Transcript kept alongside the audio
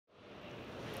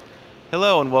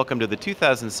Hello and welcome to the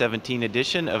 2017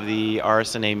 edition of the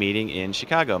RSNA meeting in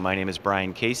Chicago. My name is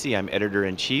Brian Casey. I'm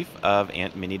editor-in-chief of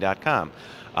antmini.com.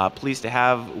 Pleased to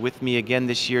have with me again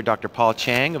this year Dr. Paul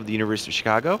Chang of the University of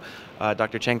Chicago.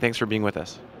 Dr. Chang, thanks for being with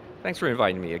us. Thanks for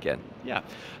inviting me again. Yeah.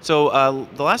 So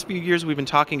the last few years we've been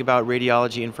talking about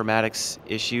radiology informatics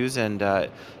issues and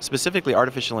specifically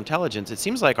artificial intelligence. It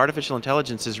seems like artificial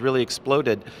intelligence has really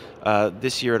exploded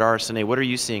this year at RSNA. What are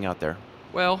you seeing out there?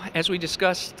 Well, as we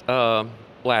discussed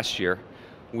last year,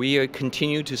 we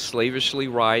continue to slavishly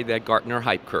ride that Gartner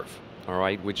hype curve, all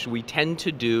right, which we tend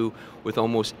to do with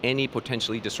almost any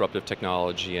potentially disruptive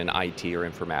technology in IT or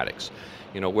informatics.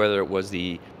 You know, whether it was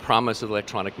the promise of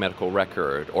electronic medical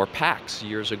record or PACS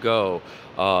years ago,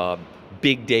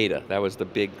 big data, that was the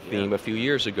big theme a few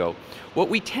years ago. What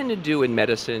we tend to do in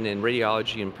medicine and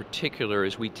radiology in particular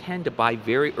is we tend to buy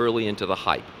very early into the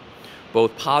hype,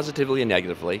 both positively and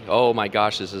negatively. Oh my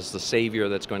gosh, this is the savior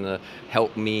that's going to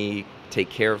help me take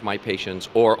care of my patients,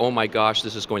 or oh my gosh,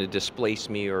 this is going to displace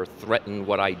me or threaten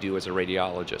what I do as a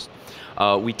radiologist.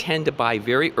 We tend to buy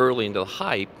very early into the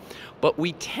hype, but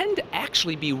we tend to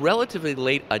actually be relatively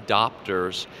late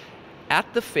adopters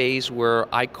at the phase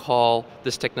where I call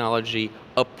this technology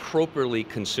appropriately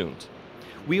consumed.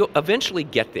 We eventually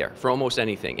get there for almost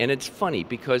anything, and it's funny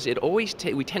because it always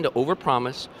we tend to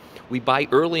overpromise. We buy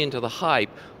early into the hype,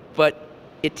 but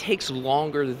it takes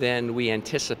longer than we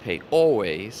anticipate,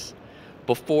 always,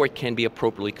 before it can be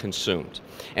appropriately consumed.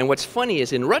 And what's funny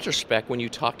is, in retrospect, when you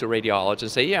talk to radiologists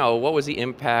and say, yeah, well, what was the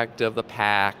impact of the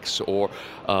PACS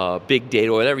or big data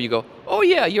or whatever, you go, oh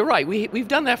yeah, you're right, we've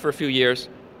done that for a few years.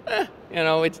 You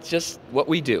know, it's just what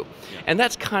we do. And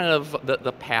that's kind of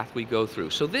the path we go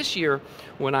through. So this year,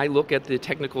 when I look at the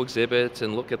technical exhibits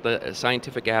and look at the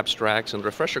scientific abstracts and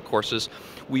refresher courses,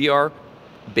 we are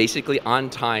basically on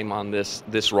time on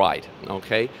this ride,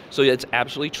 okay? So it's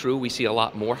absolutely true, we see a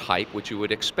lot more hype, which you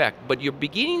would expect, but you're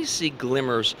beginning to see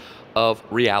glimmers of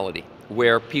reality,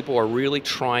 where people are really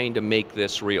trying to make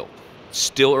this real.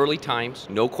 Still early times,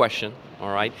 no question,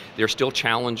 all right? There are still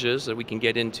challenges that we can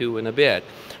get into in a bit,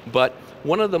 but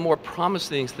one of the more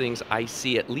promising things I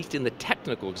see, at least in the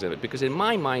technical exhibit, because in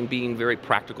my mind, being a very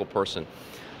practical person,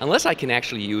 unless I can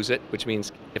actually use it, which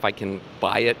means if I can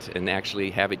buy it and actually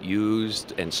have it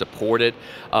used and supported,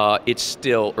 it's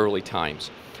still early times.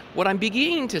 What I'm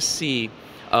beginning to see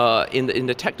in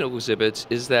the technical exhibits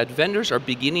is that vendors are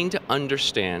beginning to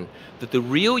understand that the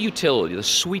real utility, the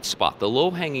sweet spot, the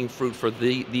low-hanging fruit for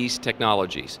these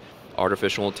technologies,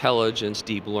 artificial intelligence,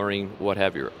 deep learning, what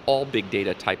have you, all big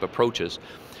data type approaches,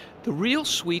 the real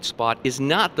sweet spot is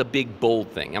not the big bold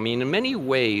thing. I mean, in many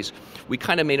ways, we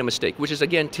kind of made a mistake, which is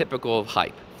again typical of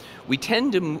hype. We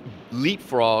tend to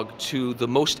leapfrog to the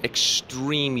most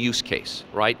extreme use case,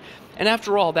 right? And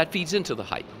after all, that feeds into the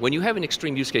hype. When you have an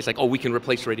extreme use case like, oh, we can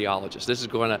replace radiologists, this is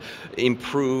going to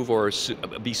improve or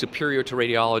be superior to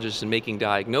radiologists in making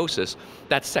diagnosis,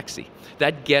 that's sexy.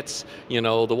 That gets, you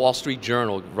know, the Wall Street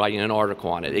Journal writing an article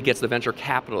on it. It gets the venture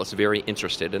capitalists very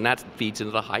interested, and that feeds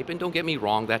into the hype. And don't get me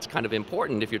wrong, that's kind of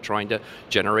important if you're trying to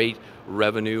generate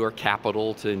revenue or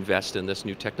capital to invest in this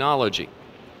new technology.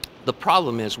 The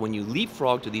problem is when you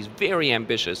leapfrog to these very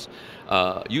ambitious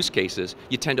use cases,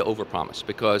 you tend to overpromise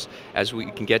because, as we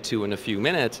can get to in a few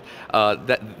minutes,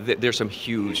 there's some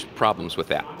huge problems with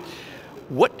that.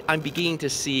 What I'm beginning to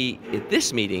see at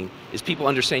this meeting is people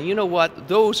understanding, you know what,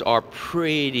 those are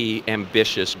pretty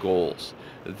ambitious goals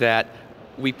that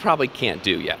we probably can't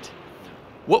do yet.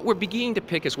 What we're beginning to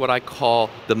pick is what I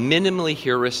call the minimally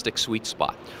heuristic sweet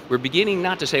spot. We're beginning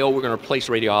not to say, oh, we're going to replace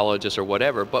radiologists or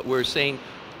whatever, but we're saying,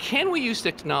 can we use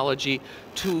technology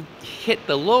to hit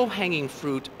the low-hanging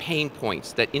fruit pain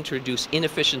points that introduce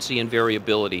inefficiency and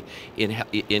variability in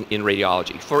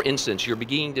radiology? For instance, you're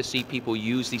beginning to see people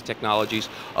use these technologies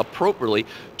appropriately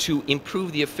to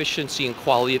improve the efficiency and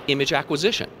quality of image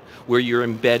acquisition, where you're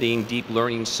embedding deep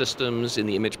learning systems in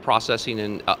the image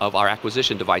processing of our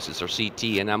acquisition devices, or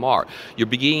CT and MR. You're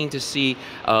beginning to see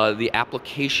the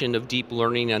application of deep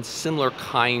learning and similar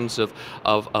kinds of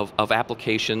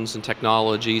applications and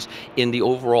technologies in the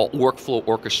overall workflow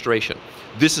orchestration.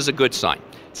 This is a good sign.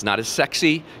 It's not as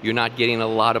sexy, you're not getting a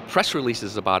lot of press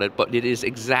releases about it, but it is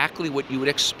exactly what you would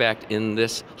expect in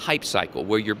this hype cycle,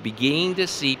 where you're beginning to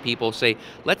see people say,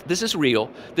 this is real,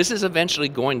 this is eventually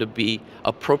going to be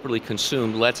appropriately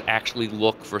consumed, let's actually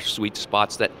look for sweet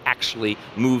spots that actually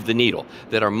move the needle,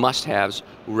 that are must-haves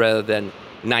rather than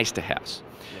nice-to-haves.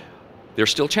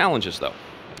 There's still challenges though.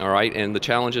 all right? And the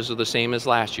challenges are the same as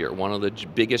last year. One of the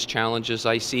biggest challenges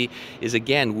I see is,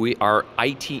 again, our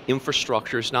IT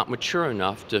infrastructure is not mature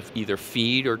enough to either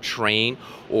feed or train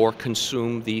or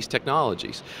consume these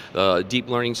technologies. Deep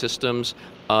learning systems,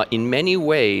 in many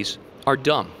ways, are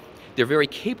dumb. They're very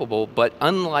capable, but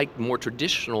unlike more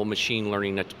traditional machine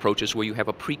learning approaches where you have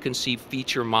a preconceived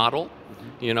feature model,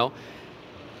 you know,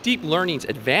 deep learning's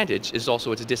advantage is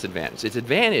also its disadvantage. Its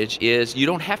advantage is you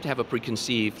don't have to have a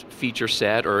preconceived feature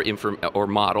set or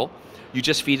model. You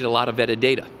just feed it a lot of vetted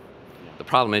data. The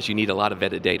problem is you need a lot of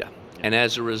vetted data. And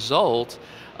as a result,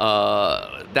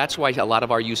 that's why a lot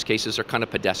of our use cases are kind of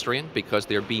pedestrian, because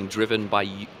they're being driven by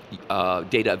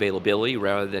data availability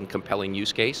rather than compelling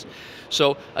use case.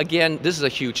 So again, this is a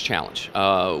huge challenge.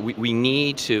 We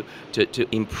need to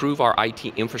improve our IT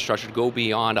infrastructure to go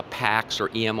beyond a PACS or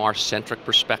EMR-centric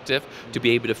perspective to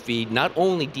be able to feed not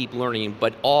only deep learning,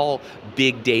 but all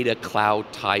big data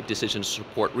cloud-type decision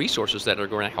support resources that are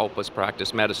going to help us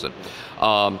practice medicine.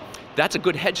 That's a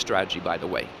good hedge strategy, by the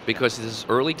way, because this is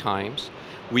early times.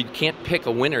 We can't pick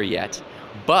a winner yet,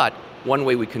 but one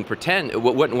way we can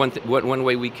one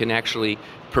way we can actually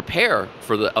prepare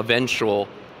for the eventual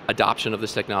adoption of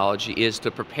this technology is to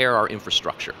prepare our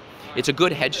infrastructure. It's a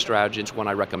good hedge strategy, it's one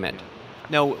I recommend.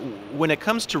 Now, when it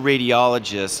comes to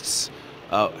radiologists,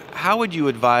 how would you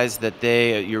advise that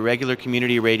your regular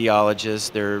community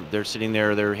radiologists, they're sitting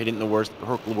there, they're hitting the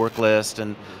work list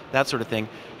and that sort of thing.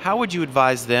 How would you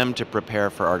advise them to prepare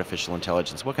for artificial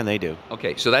intelligence? What can they do?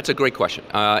 Okay, so that's a great question.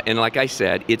 And like I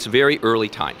said, it's very early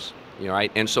times.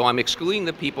 Right? And so I'm excluding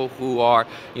the people who are,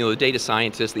 the data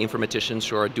scientists, the informaticians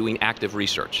who are doing active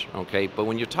research, okay? But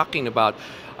when you're talking about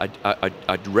a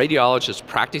radiologist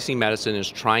practicing medicine is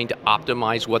trying to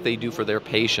optimize what they do for their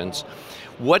patients,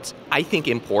 what's I think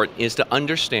important is to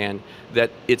understand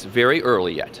that it's very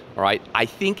early yet, all right? I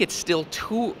think it's still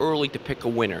too early to pick a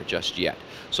winner just yet.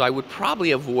 So I would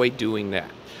probably avoid doing that.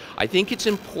 I think it's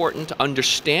important to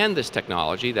understand this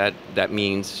technology, that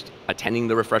means attending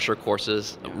the refresher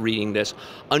courses, reading this,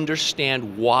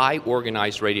 understand why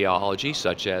organized radiology,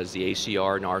 such as the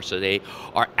ACR and RSNA,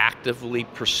 are actively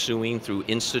pursuing through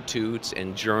institutes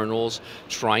and journals,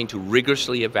 trying to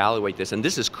rigorously evaluate this, and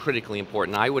this is critically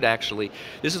important.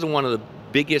 This is one of the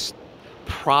biggest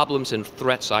problems and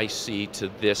threats I see to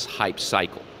this hype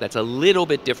cycle. That's a little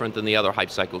bit different than the other hype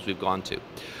cycles we've gone to.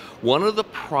 One of the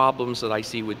problems that I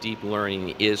see with deep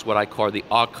learning is what I call the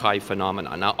archive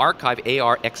phenomenon. Now, archive,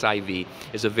 A-R-X-I-V,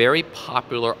 is a very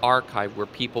popular archive where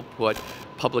people put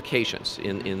publications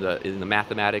in the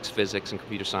mathematics, physics, and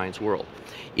computer science world.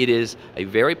 It is a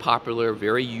very popular,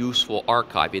 very useful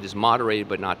archive. It is moderated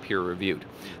but not peer reviewed.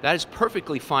 That is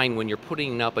perfectly fine when you're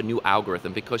putting up a new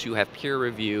algorithm because you have peer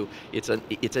review. It's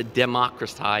a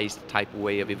democratized type of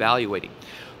way of evaluating.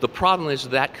 The problem is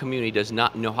that community does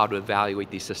not know how to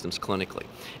evaluate these systems clinically.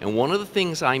 And one of the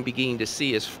things I'm beginning to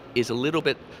see is a little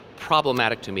bit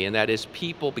problematic to me, and that is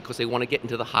people, because they want to get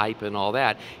into the hype and all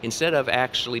that, instead of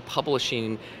actually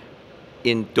publishing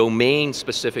in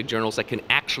domain-specific journals that can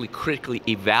actually critically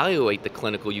evaluate the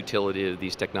clinical utility of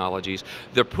these technologies,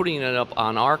 they're putting it up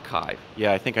on archive.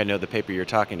 Yeah, I think I know the paper you're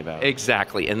talking about.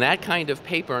 Exactly, and that kind of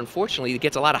paper, unfortunately, it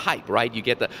gets a lot of hype, right? You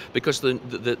get because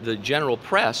the general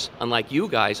press, unlike you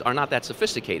guys, are not that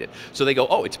sophisticated. So they go,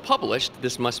 oh, it's published,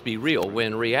 this must be real, when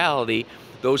in reality,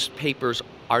 those papers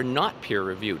are not peer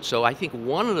reviewed. So I think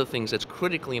one of the things that's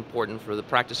critically important for the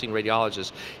practicing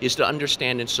radiologists is to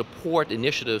understand and support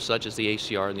initiatives such as the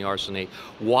ACR and the RSNA,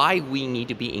 why we need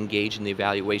to be engaged in the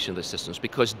evaluation of the systems,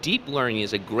 because deep learning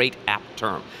is a great apt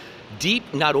term. Deep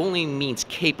not only means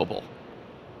capable,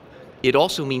 it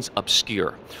also means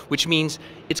obscure, which means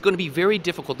it's going to be very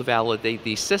difficult to validate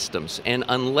these systems. And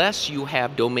unless you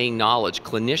have domain knowledge,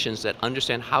 clinicians that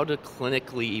understand how to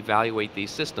clinically evaluate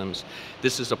these systems,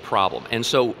 this is a problem. And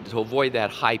so to avoid that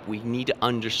hype, we need to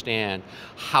understand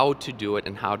how to do it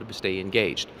and how to stay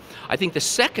engaged. I think the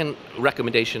second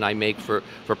recommendation I make for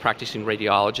practicing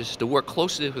radiologists is to work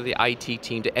closely with the IT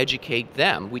team to educate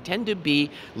them. We tend to be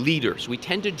leaders. We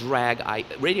tend to drag,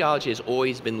 radiology has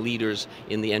always been leaders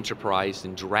in the enterprise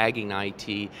in dragging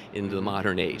IT into the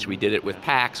modern age. We did it with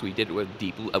PACS, we did it with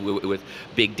with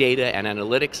big data and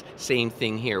analytics, same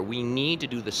thing here. We need to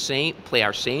do the same, play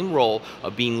our same role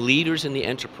of being leaders in the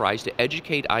enterprise to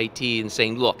educate IT and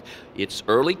saying, look, it's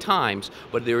early times,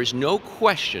 but there is no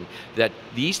question that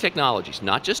these technologies,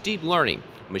 not just deep learning,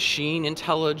 machine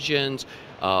intelligence,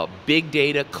 big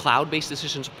data, cloud-based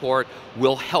decision support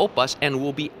will help us and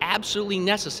will be absolutely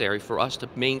necessary for us to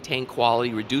maintain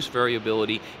quality, reduce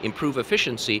variability, improve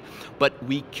efficiency, but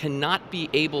we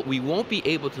won't be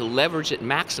able to leverage it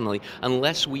maximally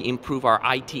unless we improve our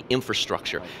IT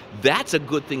infrastructure. That's a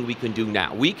good thing we can do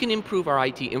now. We can improve our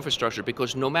IT infrastructure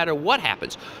because no matter what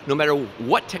happens, no matter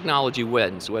what technology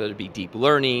wins, whether it be deep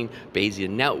learning,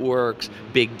 Bayesian networks,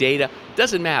 big data,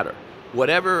 doesn't matter.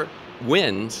 Whatever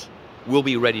wins, we'll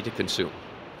be ready to consume.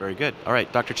 Very good. All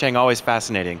right, Dr. Chang, always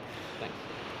fascinating. Thanks.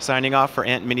 Signing off for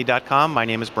AntMini.com, my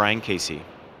name is Brian Casey.